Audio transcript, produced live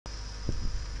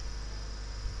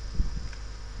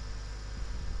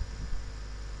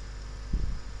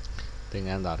သင်ခ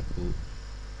န်းစာတစ်ခု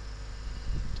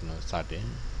ကျွန်တော်စတင်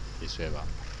ရေးဆွဲပါ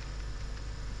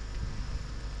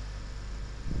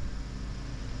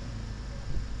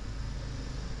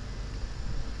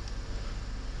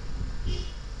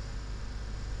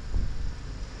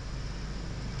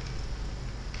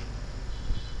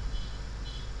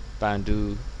ပန်တူ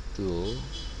သူ့ကို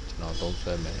ကျွန်တော်သုံး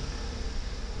ဆွဲမယ်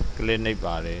ကလစ်နှိပ်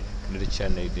ပါတယ်ကလစ်တစ်ချ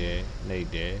က်နှိပ်တယ်နှိပ်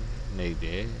တယ်နှိပ်တ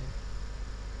ယ်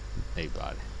နှိပ်ပါ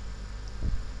တယ်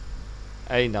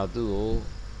အဲ့ဒီနောက်သူ့ကို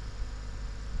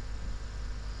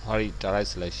ဟောဒီ direct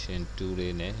selection tool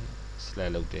လေးနဲ့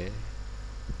select လုပ်တယ်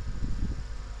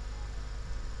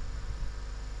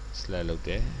select လုပ်တ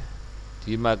ယ်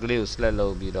ဒီ map ကလေးကို select လု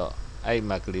ပ်ပြီးတော့အဲ့ဒီ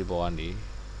map ကလေးပေါ်ကနေ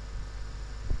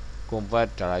convert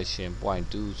direction point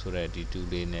 2ဆိုတဲ့ဒီ tool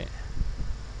လေးနဲ့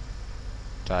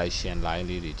direction line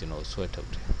လေးတွေကျွန်တော်ဆွဲထုတ်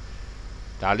တယ်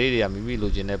ဒါလေးတွေကမိမိ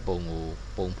လိုချင်တဲ့ပုံကို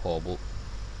ပုံဖော်ဖို့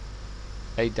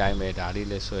အဲ့ဒီတိုင်းပဲဒါလေး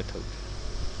လည်းဆွဲထုတ်တယ်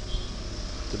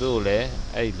သူတို့လည်း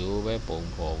အဲ့လိုပဲပုံ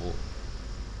ဖော်ဖို့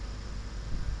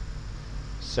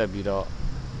ဆက်ပြီးတော့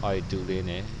အဲ့ဒီ tool လေး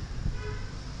နဲ့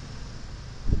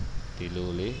ဒီလို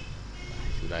လေး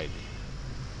ယူလိုက်တယ်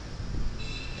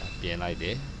ဒါပြင်လိုက်တ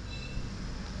ယ်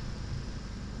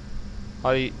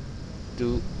ဟောဒီသူ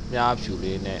မြားဖြူ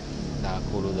လေးနဲ့ဒါ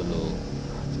ခိုးလို့သလို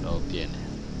ကျွန်တော်ပြင်တယ်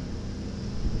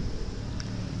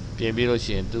ပြင်ပြီးလို့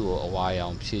ရှိရင်သူ့ကိုအဝါရော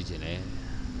င်ဖြည့်ခြင်းတယ်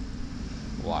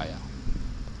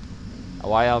အ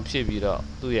ဝါရောင်ဖြည့်ပြီးတော့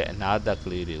သူ့ရဲ့အနားသက်က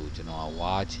လေးတွေကိုကျွန်တော်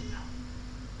ဝါးခြင်း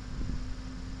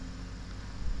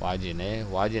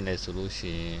တယ်ဆိုလို့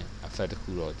ရှိရင် effect တစ်ခု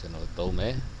တော့ကျွန်တော်သုံးမ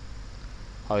ယ်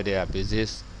ဟောဒီက basic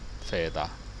feather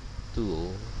သူ့ကို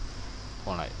ဖွ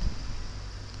င့်လိုက်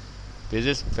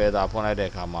basic feather ဖွင့်လိုက်တဲ့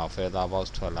အခါမှာ feather box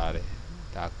ထွက်လာတယ်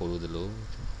ဒါကိုလိုသလို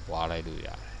ဝါလိုက်လို့ရ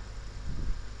တယ်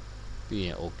ပြီးရ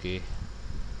င် okay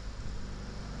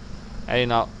အဲဒီ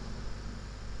နောက်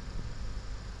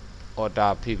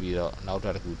order ဖိပြီးတော့နောက်တ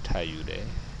စ်ခုထပ်ယူတယ်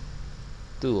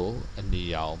သူ့ကိုအနီ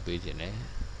ရောင်ပေးခြင်းတယ်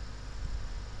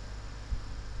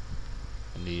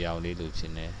အနီရောင်လေးလိုချ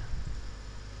င်တယ်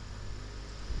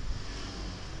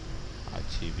အ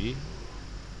ချီပြီး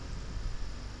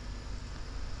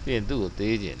ပြီးရင်သူ့ကို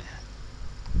သေးခြင်းတယ်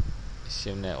ရှ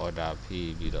င်းတဲ့ order ဖိ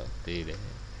ပြီးတော့သေးတယ်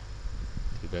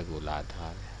ဒီဘက်ကိုလာ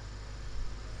ထားတယ်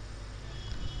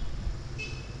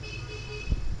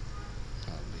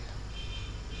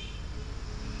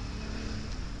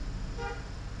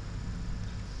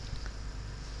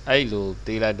အဲ့လို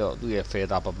သေးလိုက်တော့သူ့ရဲ့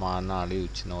feather ပမာဏလေး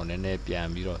ကိုကျွန်တော်နည်းနည်းပြန်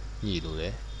ပြီးတော့ညှိလို့တ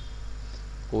ယ်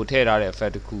ကိုထည့်ထားတဲ့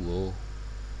effect တစ်ခုကို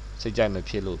စိတ်ကြိုက်မ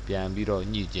ဖြစ်လို့ပြန်ပြီးတော့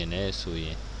ညှိကျင်တယ်ဆိုရ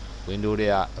င် window တွေ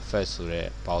က effect ဆိုတဲ့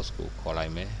box ကိုခေါ်လို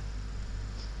က်မယ်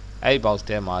အဲ့ဒီ box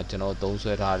ထဲမှာကျွန်တော်သုံး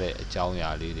ဆွဲထားတဲ့အကြောင်းအရာ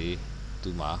လေးတွေ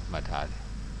သူ့မှာမှတ်ထားတယ်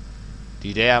ဒီ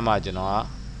ထဲမှာကျွန်တော်က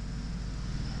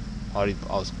hori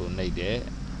box ကိုနှိပ်တယ်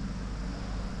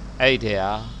အဲ့ဒီထဲက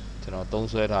ကျွန်တော်သုံး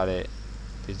ဆွဲထားတဲ့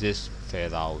basic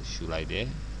feather ကိုရှူလိုက်တယ်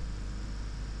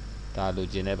ဒါလို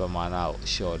ချင်တဲ့ပမာဏကိုအ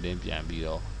လျှော့တင်းပြန်ပြီး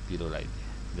တော့ပြုလုပ်လိုက်တယ်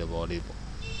ဒီသဘောလေးပေါ့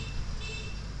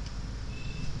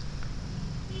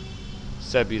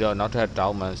ဆက်ပြီးတော့နောက်ထပ်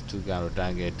downman stugan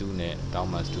rectangle 2နဲ့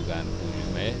downman stugan ကိုယူ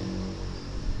မယ်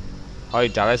ဟောဒီ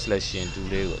direct selection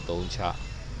 2လေးကိုအသုံးချ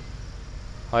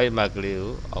ဟောဒီ map ကလေး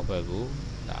ကိုအောက်ဘက်ကို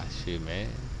ဒါရွှေ့မယ်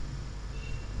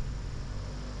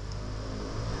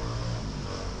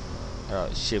အဲ့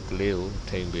တော့ shape ကလေးကို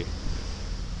ထိမ့်ပေး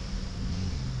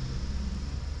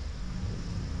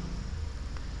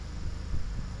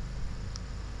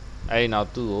အဲ့နောက်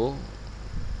သူ့ကို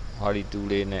ဟောဒီ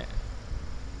2လေးနဲ့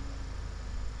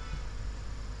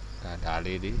ဒါ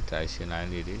လေးတွေ direction line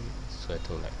လေးတွေဆွဲ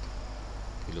ထုတ်လိုက်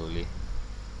ဒီလိုလေး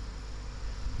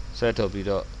ဆွဲထုတ်ပြီး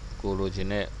တော့ကိုလိုချင်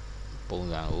တဲ့ပုံ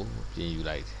စံကိုပြင်ယူ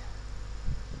လိုက်တယ်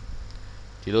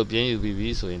ဒီလိုပြင်ယူပြီးပြီ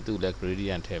ဆိုရင်သူ့လည်း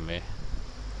gradient ထည့်မယ်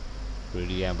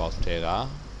gradient box ထဲက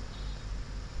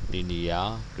linear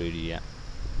gradient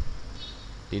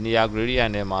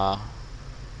ထဲမှာ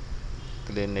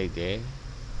click နှိပ်တယ်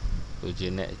လိုချ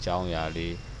င်တဲ့အကြောင်းအရာ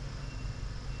လေး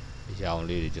အရောင်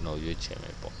လေးတွေကျွန်တော်ရွေးချယ်မ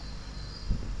ယ်ပေါ့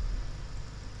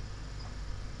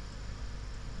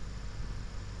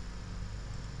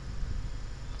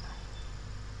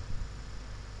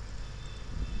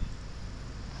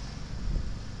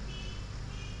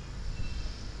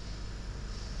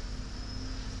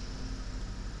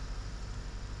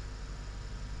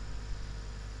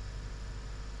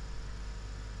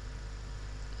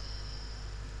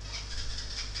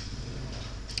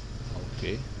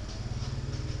Okay.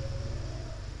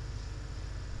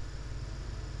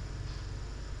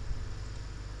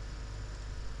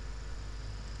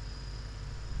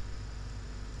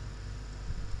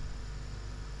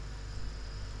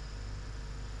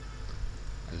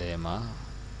 လဲမှာ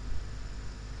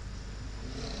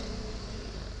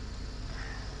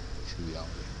ရှူရအော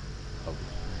င်လေဟုတ်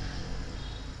ပြီ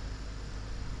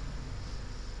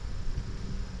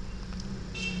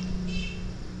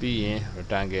ပြီးရင်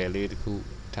rectangle လေးတစ်ခု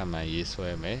ထပ်မံရေးဆွဲ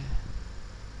မယ်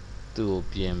သူ့ကို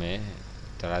ပြင်မယ်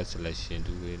direct selection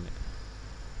tool လေးနဲ့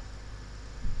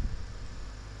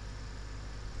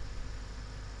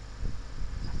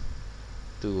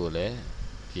သူ့ကိုလည်း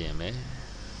ပြင်မယ်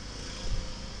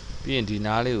ပြီးရင်ဒီ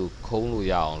နားလေးကိုခုံးလို့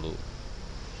ရအောင်လို့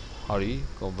ဟောဒီ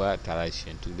convert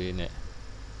direction tool လေးနဲ့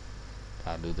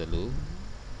ဒါလိုတလို့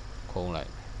ခုံးလို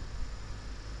က်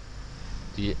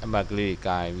ဒီအမှတ်ကလေး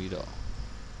ကိုင်ပြီးတော့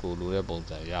ကိုလိုတဲ့ပုံ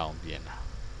စံရအောင်ပြင်တာ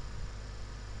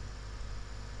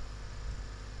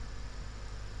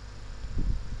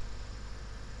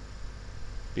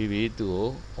ပြီးပြီးသူ့ကို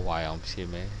အဝါရောင်ဖြည့်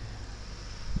မယ်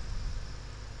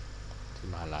ဒီ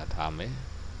မှာလာထားမယ်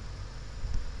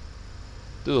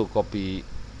သူ့ကို copy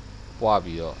ပွား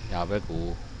ပြီးတော့ညာဘက်ကို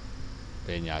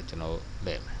ပဲညာကျွန်တော်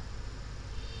လဲမယ်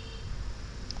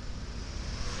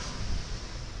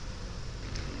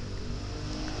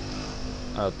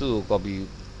အဲ့တော့သူ့ကို copy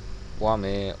ပွားမ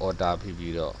ယ် order ဖြစ်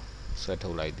ပြီးတော့ဆွဲထု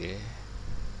တ်လိုက်တယ်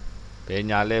ဘယ်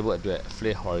ညာလဲဖို့အတွက်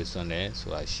flip horizontal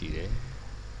ဆိုတာရှိတယ်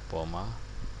အပေါ်မှာ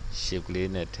shift လေး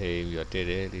နဲ့ထိပြီးတော့တဲ့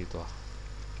တယ်လေးသွား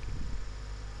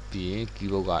ပြီးရင်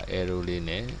keyboard က arrow လေး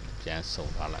နဲ့ပြန်ဆုံ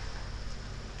ထားလိုက်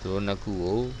သူတို့နှစ်ခု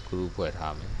ကို group ဖွဲ့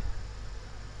ထားမယ်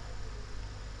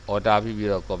order ပြီး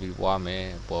တော့ copy ပွားမယ်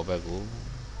ပေါ်ဘက်ကို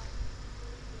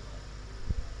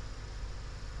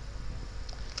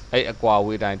အဲ့အကွာ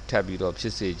ဝေးတိုင်းထပ်ပြီးတော့ဖြ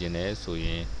စ်စေခြင်းနဲ့ဆိုရ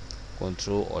င်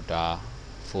control order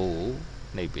 4ကို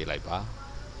နှိပ်ပေးလိုက်ပါ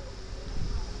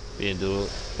ပြီးရင်သူတို့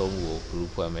သုံးခုကို group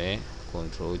ဖွဲ့မယ်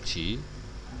control G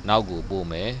နောက်ကိုပို့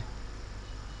မယ်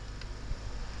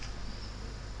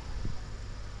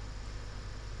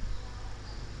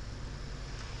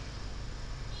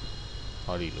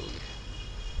ဟောဒီလိုလေ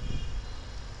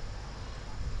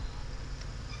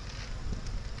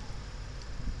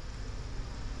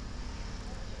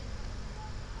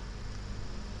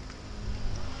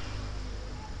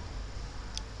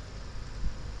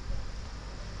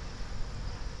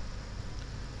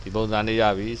ဒီပုံစံလေးရ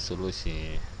ပြီဆိုလို့ရှိရ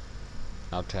င်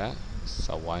နောက်ထပ်စ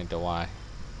ဝိုင်းတစ်ဝိုင်း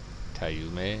ထပ်ယူ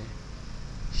မယ်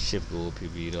shift ကိုဖြ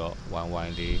စ်ပြီးတော့ဝိုင်းဝို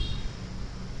င်းလေး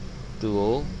သူ့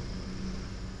ကို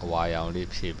အဝါရောင်လေး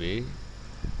ဖြည့်ပေး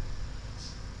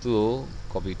သူ့ကို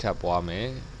copy ထပ်ပွားမယ်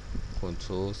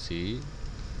control C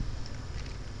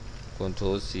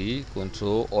control C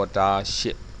control order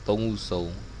shift သုံးခုစုံ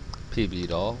ဖြည့်ပြီး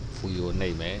တော့ full ကိုနှိ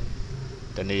ပ်မယ်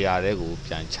တနေရာတဲ့ကို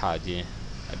ပြန်ချခြင်း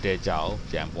အတဲကြောက်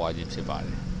ပြန်ပွားခြင်းဖြစ်ပါတ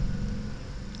ယ်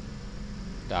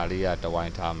ဒါလေးကတဝို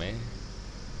င်းထားမယ်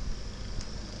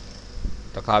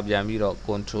တခါပြန်ပြီးတော့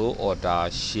control order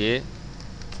shift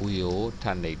full ကိုထ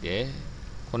ပ်နှိပ်တယ်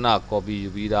ခုန copy ယူ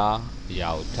ပြီးသားအရာ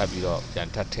ကိုထပ်ပြီးတော့ပြန်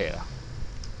ထပ်ထည့်တာ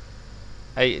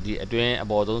အဲ့ဒီအတွင်းအ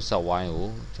ပေါ်ဆုံးဆက်ဝိုင်းကို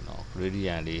ကျွန်တော်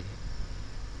gradient လေး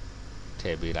ထ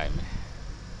ည့်ပေးလိုက်မယ်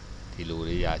ဒီလို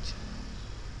လေးရချင်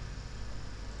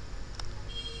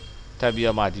ထပ်ပြီး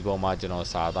တော့မှဒီပေါ်မှာကျွန်တော်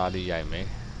စာသားလေးရိုက်မယ်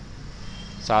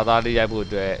စာသားလေးရိုက်ဖို့အ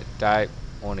တွက် type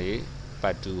on လေး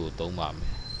part 2ကိုသုံးပါမ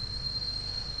ယ်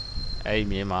အဲ့ဒီ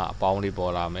မြင်မှာအပေါင်းလေး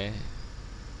ပေါ်လာမယ်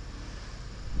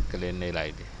ကလစ်နှိပ်လို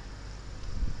က်တယ်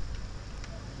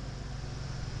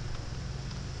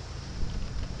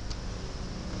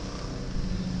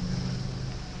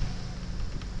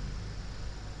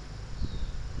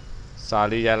စာ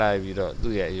လေးရလိုက်ပြီးတော့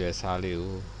သူ့ရဲ့အရွယ်စာလေး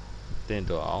ကိုတင်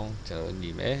တော့အောင်ကျွန်တော်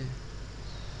ညှိမယ်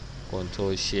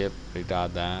control shift greater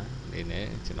than လေးနဲ့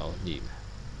ကျွန်တော်ညှိမယ်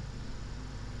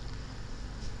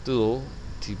သူ့ကို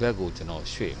ဒီဘက်ကိုကျွန်တော်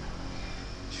ရွှေ့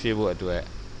ဖို့အတွက်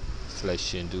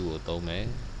selection tool ကိုသုံးမယ်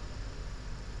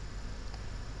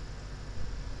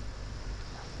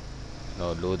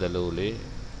တော့လိုသလိုလေး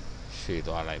ရွှေ့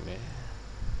သွားလိုက်မယ်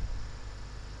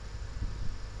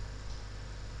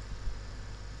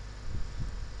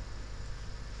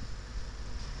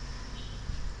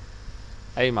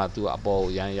အဲ့မှာသူအပေါ်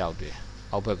ကိုရမ်းရောက်တယ်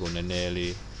အောက်ဘက်ကိုနည်းနည်း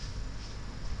လေး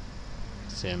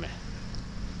ဆင်းမယ်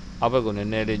အောက်ဘက်ကိုန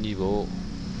ည်းနည်းလေးညှိဖို့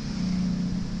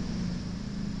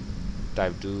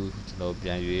type 2ကျွန်တော်ပြ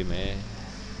န်ရွေးမယ်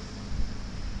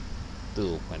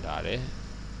သူ့ကိုဖွင့်ထားတယ်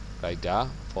writer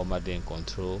formatting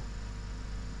control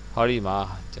ဟောဒီမှာ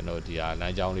ကျွန်တော်ဒီဟာလ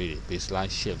မ်းကြောင်းလေးတွေ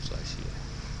baseline shift ဆိုတာရှိတယ်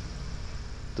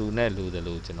သူနဲ့လိုတယ်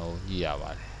လို့ကျွန်တော်ညှိရ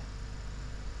ပါတယ်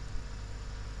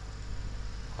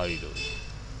ဟောဒီလို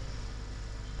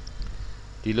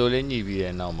ဒီလိုလေးညှိပြီး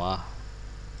တဲ့နောက်မှာ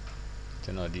ကျွ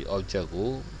န်တော်ဒီ object ကို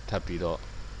ထပ်ပြီးတော့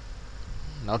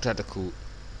နောက်ထပ်တစ်ခု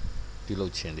ပြုလု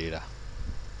ပ်ချင်သေးတာ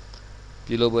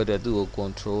ပြုလုပ်ဖို့အတွက်သူ့ကို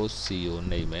control C ကို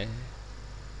နှိပ်မယ်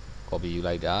copy ယူ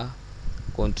လိုက်တာ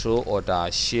control order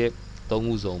shift သုံး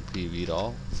ခုစုံပြီးပြီးတော့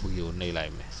V ကိုနှိပ်လို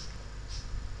က်မယ်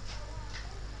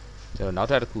ကျွန်တော်နောက်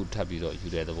ထပ်တစ်ခုထပ်ပြီးတော့ယူ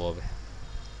တဲ့သဘောပဲ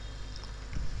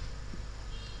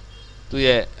သူ့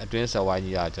ရဲ့အတွင်းဆက်ဝိုင်း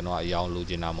ကြီးကကျွန်တော်အယောင်လို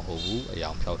ချင်တာမဟုတ်ဘူးအ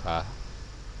ယောင်ဖြောက်ထား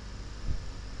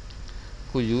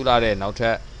ခုယူလာတဲ့နောက်ထ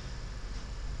ပ်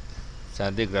ဇ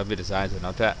န်တစ် graphic design ဆို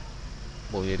နောက်ထပ်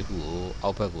ပုံရိပ်တစ်ခုကို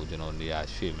အောက်ဘက်ကိုကျွန်တော်နေရာ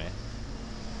ရွှေ့မယ်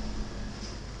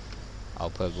အော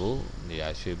က်ဘက်ကိုနေရာ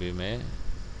ရွှေ့ပေးမယ်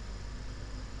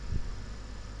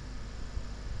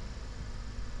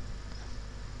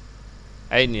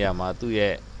အဲ့ဒီနေရာမှာသူ့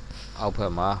ရဲ့အောက်ဘ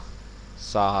က်မှာ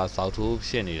စာဟာစောက်ထိုး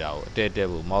ဖြစ်နေတာကိုအတဲတဲ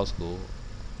ဖို့ mouse ကို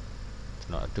ကျွ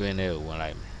န်တော်အတွင်းထဲကိုဝင်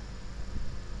လိုက်မယ်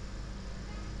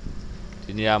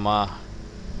ဒီနေရာမှာ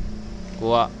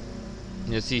ကိုက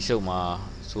မျက်စိရှုပ်မှာ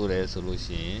ဆိုတယ်ဆိုလို့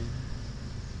ရှိရင်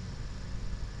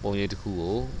ပုံရိပ်တစ်ခု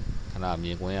ကိုခဏမြ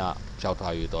င်ကွင်းကဖြောက်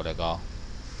ထားယူတော့တဲ့ကောင်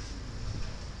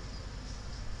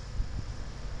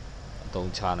အ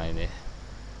သုံးချနိုင်တယ်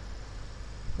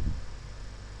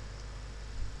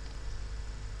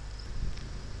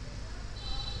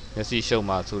မျက်စိရှုပ်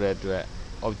မှာဆိုတဲ့အတွက်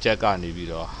object ကနေပြီး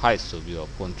တော့ height ဆိုပြီးတော့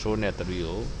control နဲ့3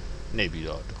ကိုနှိပ်ပြီး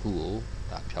တော့တစ်ခုကို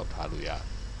ဒါဖြောက်ထားလို့ရတ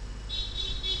ယ်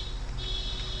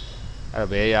အဲ့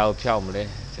ဘယ်အရာကိုဖြောက်မလဲ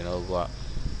ကျွန်တော်က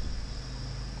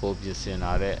ကိုပြင်ဆင်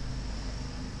လာတဲ့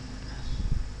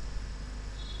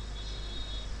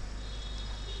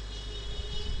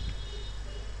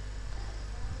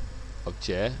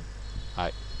object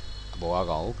height အပေါ်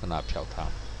ကောင်ကိုခဏဖြောက်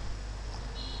ထား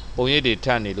ပုံရိပ်တွေထ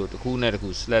ပ်နေလို့တစ်ခုနဲ့တစ်ခု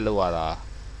select လုပ်ရတာ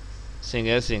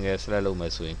single select လုပ်မ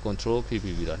ယ်ဆိုရင် control ဖိ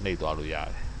ပြီးတော့နှိပ်သွားလို့ရ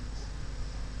တယ်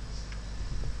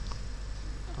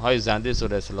ဟိုဇန်တစ်ဆို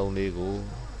တဲ့စလုံးလေးကို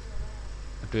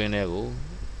အတွင်းထဲကို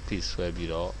ဖိဆွဲပြီး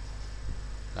တော့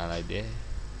လာလိုက်တယ်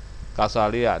ကာဆာ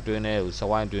လေးကအတွင်းထဲကိုစ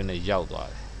ဝိုင်းအတွင်းထဲရောက်သွား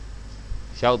တယ်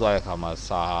ရောက်သွားတဲ့အခါမှာ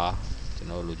စာဟာကျွန်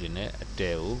တော်လိုချင်တဲ့အ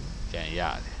တဲကိုပြန်ရ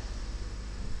တယ်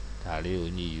ဒါလေးကို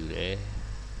ညှိယူတယ်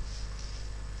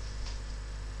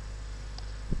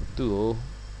သူ့ကို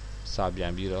စာပြ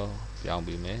န်ပြီးတော့ပြောင်း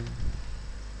ပေးမယ်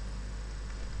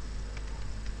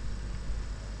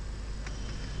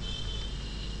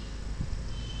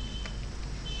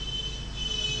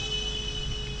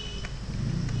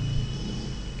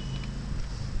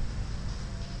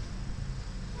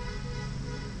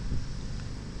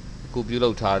အခုပြုလု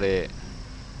ပ်ထားတဲ့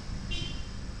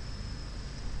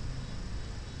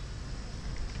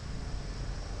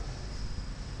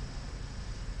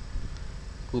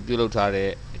ခုပြုလုပ်ထားတဲ့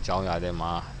အကြောင်းအရာတွေ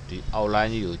မှာဒီ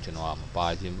outline ကြီးကိုကျွန်တော်ကမပါ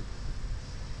ခြင်းဘူး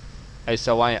အဲ့စ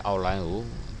ဝိုင်းရဲ့ outline ကို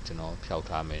ကျွန်တော်ဖြောက်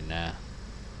ထားမယ်နန်း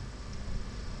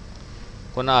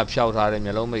ခုနကဖြောက်ထားတဲ့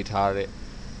မျိုးလုံးမိတ်ထားတဲ့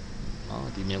နော်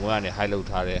ဒီမြင်ကွင်းကနေ high လုပ်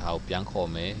ထားတဲ့ဟာကိုပြန်ခေါ်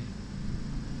မယ်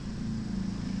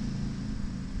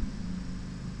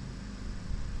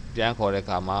ပြန်ခေါ်တဲ့အ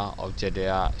ခါမှာ object တွေ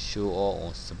က show all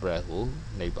on spread ကို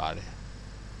နှိပ်ပါတယ်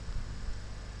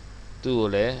သူ့ကို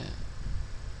လည်း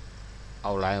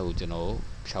outline ကိုကျွန်တော်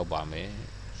ဖြောက်ပါမယ်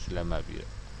select မှတ်ပြီး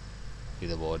တော့ဒီ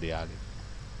သဘောတရားလေး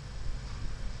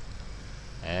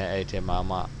အဲ့ထဲမှာ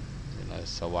မှကျွန်တော်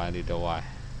စဝိုင်းလေးတစ်ဝို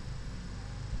င်း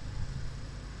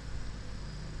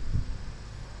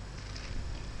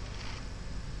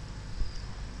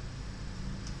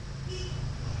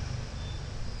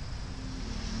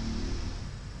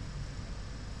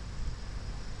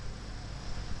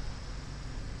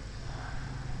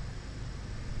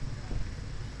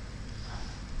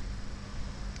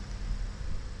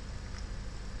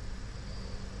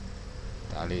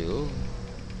ဒါလေးကို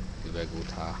ဒီဘက်ကို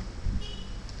ထား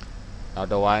နောက်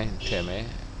တစ်ဝိုင်းထည့်မယ်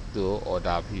သူ့ကို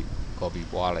order ပြီး copy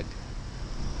ပွားလိုက်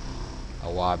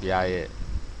အဝါပြရဲ့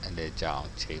အလဲကြောင်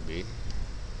ချိန်ပြီး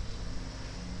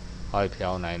ဟိုက်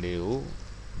ဖြောင်းနိုင်လေးကို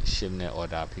shift နဲ့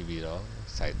order ပြီးတော့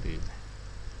စိုက်သေးတယ်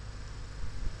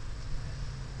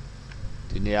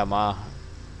ဒီနေရာမှာ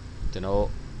ကျွန်တော်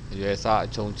ရွယ်စအ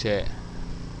ချုံချက်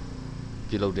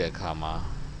ပြုလုပ်တဲ့အခါမှာ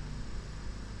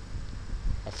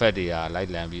effect တွေကလို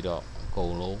က်လံပြီးတော့အကု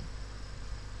န်လုံး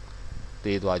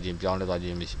တေးသွားခြင်းပြောင်းလဲသွားခြ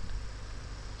င်း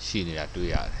ရှိနေတာတွေ့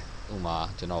ရတယ်ဥပမာ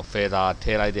ကျွန်တော် feather ထ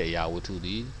ည့်လိုက်တဲ့အရာဝတ္ထု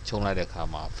ဒီခြုံလိုက်တဲ့အခါ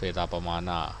မှာ feather ပမာ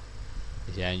ဏ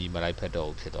အရန်ကြီးမလိုက်ဖက်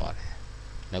တော့ဖြစ်သွားတယ်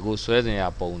ငါကိုဆွဲစဉ်ရ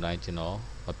ပုံတိုင်းကျွန်တော်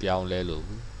မပြောင်းလဲလို့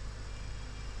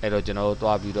အဲ့တော့ကျွန်တော်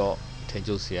သွားပြီးတော့ထိန်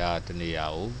ချုပ်စရာတနေရာ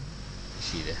ကို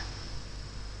ရှိတယ်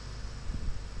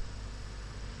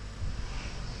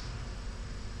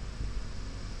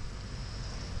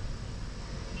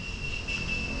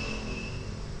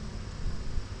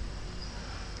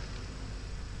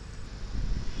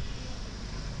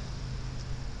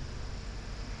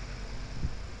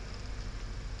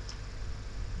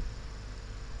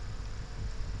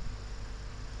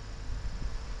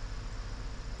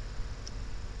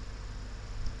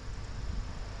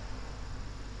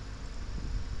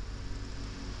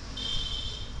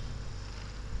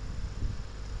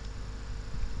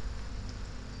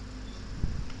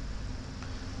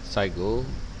site ကို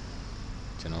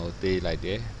ကျွန်တော်သေးလိုက်တ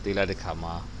ယ်သေးလိုက်တဲ့ခါ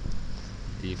မှာ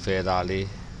ဒီ feather လေး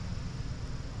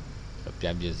ပြ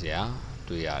န်ပြင်စရာ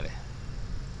တွေ့ရတယ်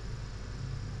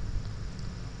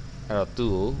အဲ့တော့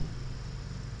သူ့ကို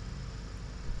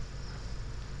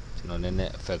ကျွန်တော်နည်းန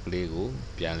ည်း effect လေးကို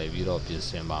ပြန်လည်ပြီးတော့ပြင်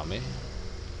ဆင်ပါမယ်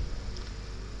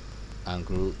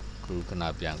ungroup group ခဏ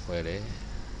ပြန်ခွဲတယ်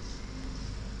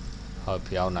ဟော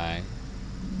ဖျောင်းနိုင်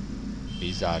ဗီ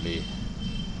ဇာလေး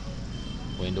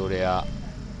window တွေက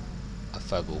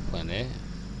effect ကိုဖွင့်တယ်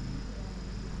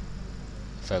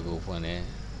effect ကိုဖွင့်တယ်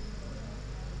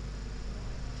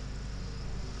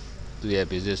သူရဲ့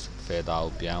basic feather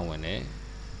ကိုပြန်ဝင်တယ်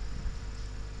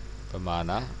ပမာ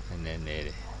ဏနည်းနည်းတ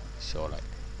ယ်ရှော့လိုက်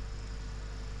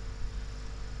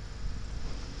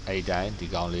အဲ့တိုင်းဒီ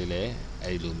ကောင်လေးလည်း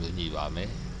အဲ့လိုမျိုးညှိပါမ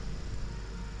ယ်